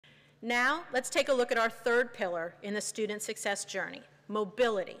Now, let's take a look at our third pillar in the student success journey,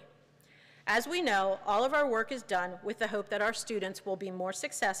 mobility. As we know, all of our work is done with the hope that our students will be more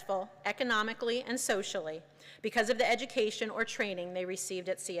successful economically and socially because of the education or training they received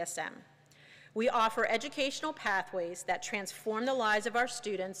at CSM. We offer educational pathways that transform the lives of our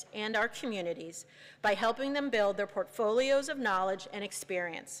students and our communities by helping them build their portfolios of knowledge and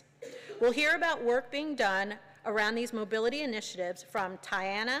experience. We'll hear about work being done around these mobility initiatives from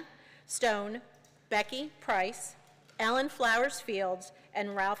Tiana Stone, Becky Price, Ellen Flowers Fields,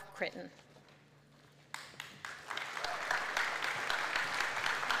 and Ralph Critton.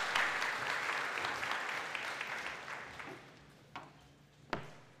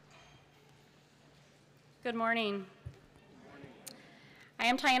 Good morning. I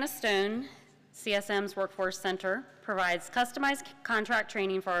am Tiana Stone. CSM's Workforce Center provides customized contract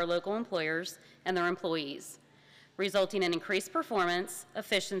training for our local employers and their employees, resulting in increased performance,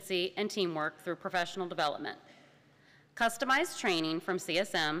 efficiency, and teamwork through professional development. Customized training from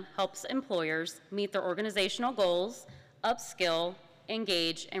CSM helps employers meet their organizational goals, upskill,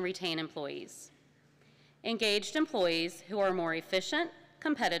 engage, and retain employees. Engaged employees who are more efficient,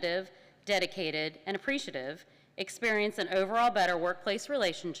 competitive, dedicated, and appreciative experience an overall better workplace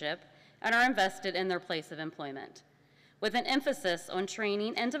relationship and are invested in their place of employment. With an emphasis on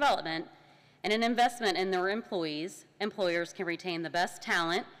training and development and an investment in their employees, employers can retain the best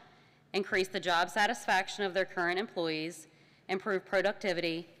talent, increase the job satisfaction of their current employees, improve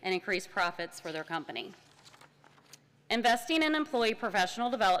productivity, and increase profits for their company. Investing in employee professional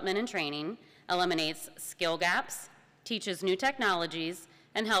development and training eliminates skill gaps, teaches new technologies,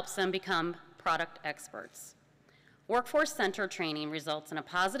 and helps them become product experts. Workforce Center training results in a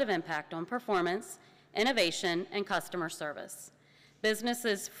positive impact on performance, innovation, and customer service.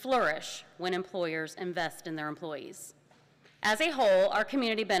 Businesses flourish when employers invest in their employees. As a whole, our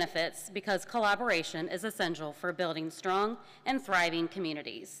community benefits because collaboration is essential for building strong and thriving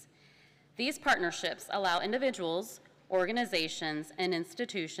communities. These partnerships allow individuals, organizations, and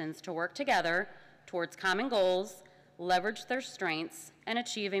institutions to work together towards common goals, leverage their strengths, and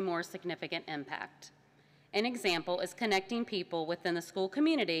achieve a more significant impact. An example is connecting people within the school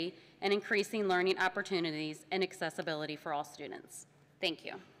community and increasing learning opportunities and accessibility for all students. Thank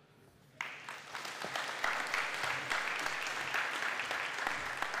you.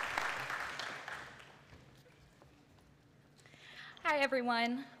 Hi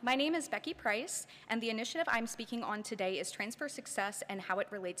everyone, my name is Becky Price, and the initiative I'm speaking on today is Transfer Success and how it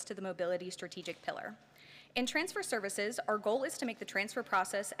relates to the Mobility Strategic Pillar. In transfer services, our goal is to make the transfer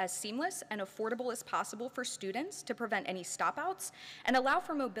process as seamless and affordable as possible for students to prevent any stopouts and allow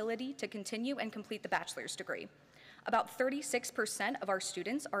for mobility to continue and complete the bachelor's degree. About 36% of our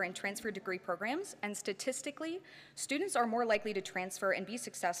students are in transfer degree programs, and statistically, students are more likely to transfer and be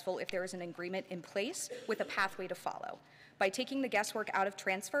successful if there is an agreement in place with a pathway to follow. By taking the guesswork out of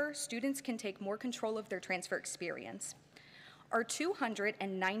transfer, students can take more control of their transfer experience. Our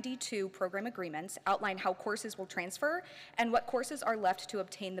 292 program agreements outline how courses will transfer and what courses are left to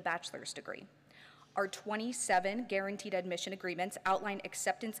obtain the bachelor's degree. Our 27 guaranteed admission agreements outline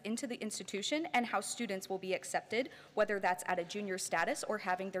acceptance into the institution and how students will be accepted, whether that's at a junior status or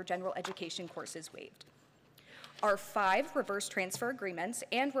having their general education courses waived. Our 5 reverse transfer agreements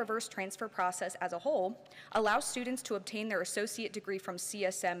and reverse transfer process as a whole allow students to obtain their associate degree from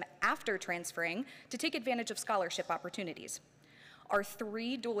CSM after transferring to take advantage of scholarship opportunities. Our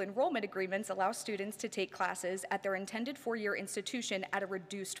 3 dual enrollment agreements allow students to take classes at their intended 4-year institution at a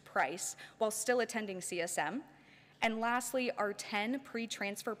reduced price while still attending CSM. And lastly, our 10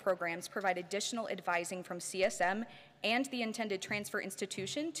 pre-transfer programs provide additional advising from CSM and the intended transfer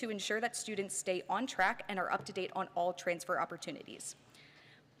institution to ensure that students stay on track and are up to date on all transfer opportunities.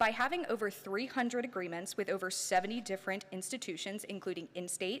 By having over 300 agreements with over 70 different institutions, including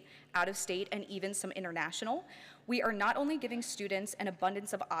in-state, out-of-state, and even some international, we are not only giving students an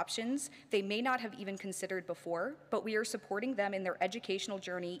abundance of options they may not have even considered before, but we are supporting them in their educational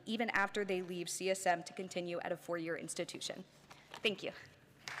journey even after they leave CSM to continue at a 4-year institution. Thank you.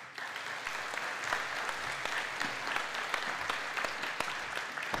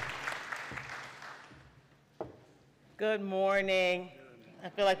 Good morning. I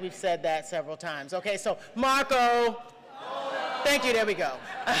feel like we've said that several times. Okay, so Marco. Thank you, there we go.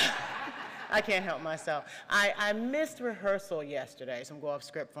 I can't help myself. I missed rehearsal yesterday, so I'm going off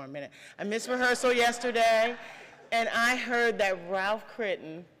script for a minute. I missed rehearsal yesterday, and I heard that Ralph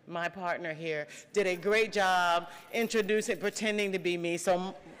Critton, my partner here, did a great job introducing, pretending to be me.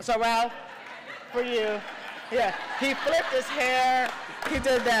 So Ralph, for you. Yeah, he flipped his hair, he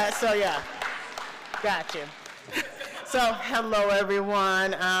did that, so yeah, got you. So, hello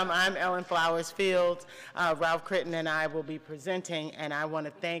everyone. I'm Ellen Flowers Fields. Ralph Critton and I will be presenting, and I want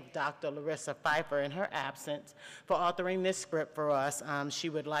to thank Dr. Larissa Pfeiffer in her absence for authoring this script for us. She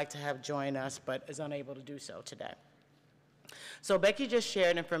would like to have joined us, but is unable to do so today. So Becky just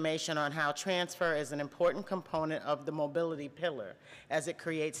shared information on how transfer is an important component of the mobility pillar as it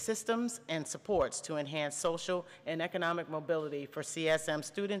creates systems and supports to enhance social and economic mobility for CSM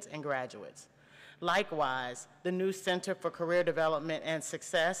students and graduates. Likewise, the new Center for Career Development and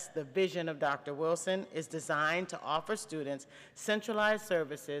Success, the vision of Dr. Wilson, is designed to offer students centralized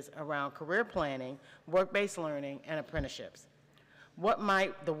services around career planning, work-based learning, and apprenticeships. What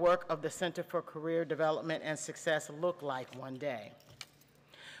might the work of the Center for Career Development and Success look like one day?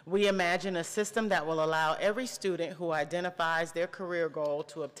 We imagine a system that will allow every student who identifies their career goal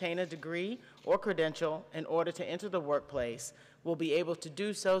to obtain a degree or credential in order to enter the workplace will be able to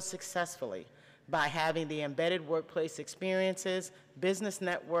do so successfully by having the embedded workplace experiences, business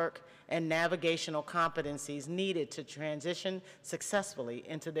network, and navigational competencies needed to transition successfully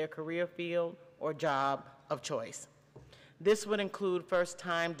into their career field or job of choice. This would include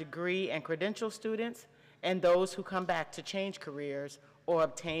first-time degree and credential students and those who come back to change careers or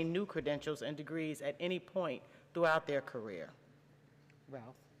obtain new credentials and degrees at any point throughout their career.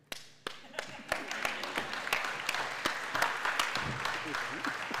 Ralph.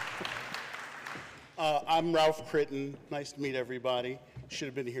 I'm Ralph Critton. Nice to meet everybody. Should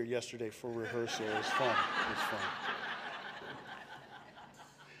have been here yesterday for rehearsal. It was fun. It was fun.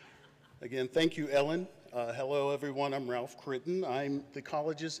 Again, thank you, Ellen. Hello, everyone. I'm Ralph Critton. I'm the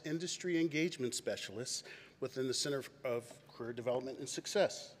college's industry engagement specialist within the Center of Career Development and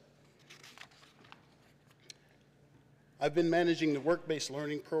Success. I've been managing the work-based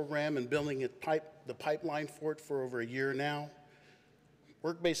learning program and building the pipeline for it for over a year now.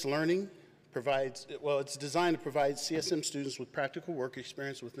 Work-based learning provides, well, it's designed to provide CSM students with practical work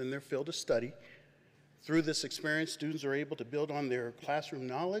experience within their field of study. Through this experience, students are able to build on their classroom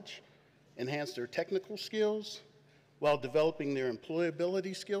knowledge, enhance their technical skills, while developing their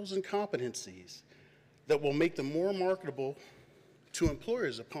employability skills and competencies that will make them more marketable to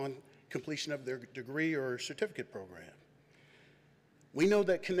employers upon completion of their degree or certificate program. We know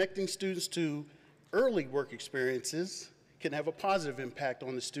that connecting students to early work experiences can have a positive impact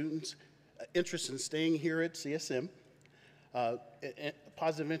on the students' interest in staying here at CSM, a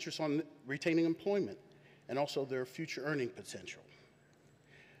positive interest on retaining employment, and also their future earning potential.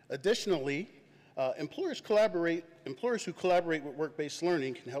 Additionally, employers who collaborate with work-based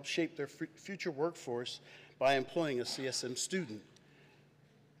learning can help shape their future workforce by employing a CSM student.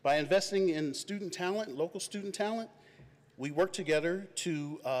 By investing in student talent, local student talent, we work together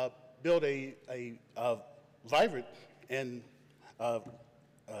to build a vibrant and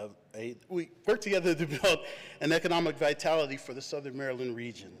we work together to build an economic vitality for the Southern Maryland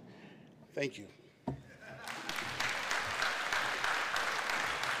region. Thank you.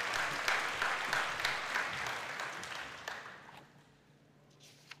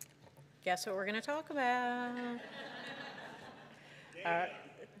 Guess what we're going to talk about?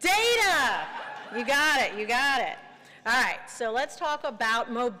 Data! You got it, you got it. All right, so let's talk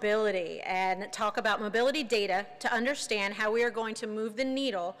about mobility and talk about mobility data to understand how we are going to move the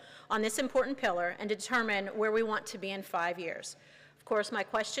needle on this important pillar and determine where we want to be in 5 years. Of course, my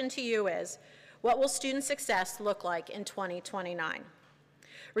question to you is, what will student success look like in 2029?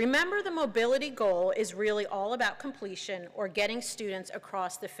 Remember, the mobility goal is really all about completion or getting students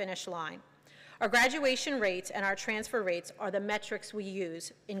across the finish line. Our graduation rates and our transfer rates are the metrics we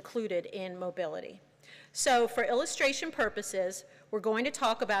use included in mobility. So for illustration purposes, we're going to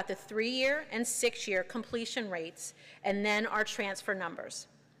talk about the 3-year and 6-year completion rates and then our transfer numbers.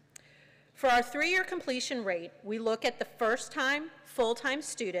 For our 3-year completion rate, we look at the first-time, full-time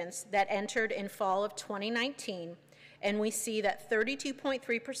students that entered in fall of 2019, and we see that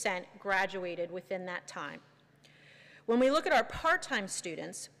 32.3% graduated within that time. When we look at our part-time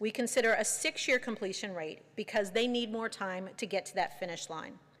students, we consider a 6-year completion rate because they need more time to get to that finish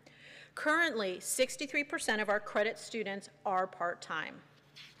line. Currently, 63% of our credit students are part-time.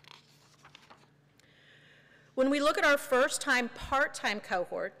 When we look at our first-time part-time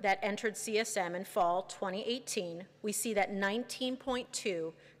cohort that entered CSM in fall 2018, we see that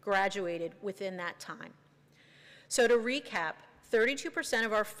 19.2 graduated within that time. So to recap, 32%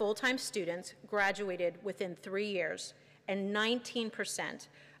 of our full-time students graduated within 3 years, and 19%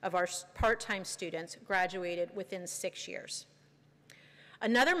 of our part-time students graduated within 6 years.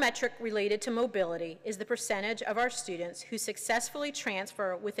 Another metric related to mobility is the percentage of our students who successfully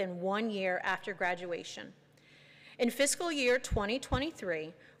transfer within 1 year after graduation. In fiscal year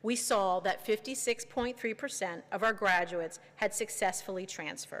 2023, we saw that 56.3% of our graduates had successfully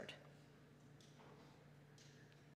transferred.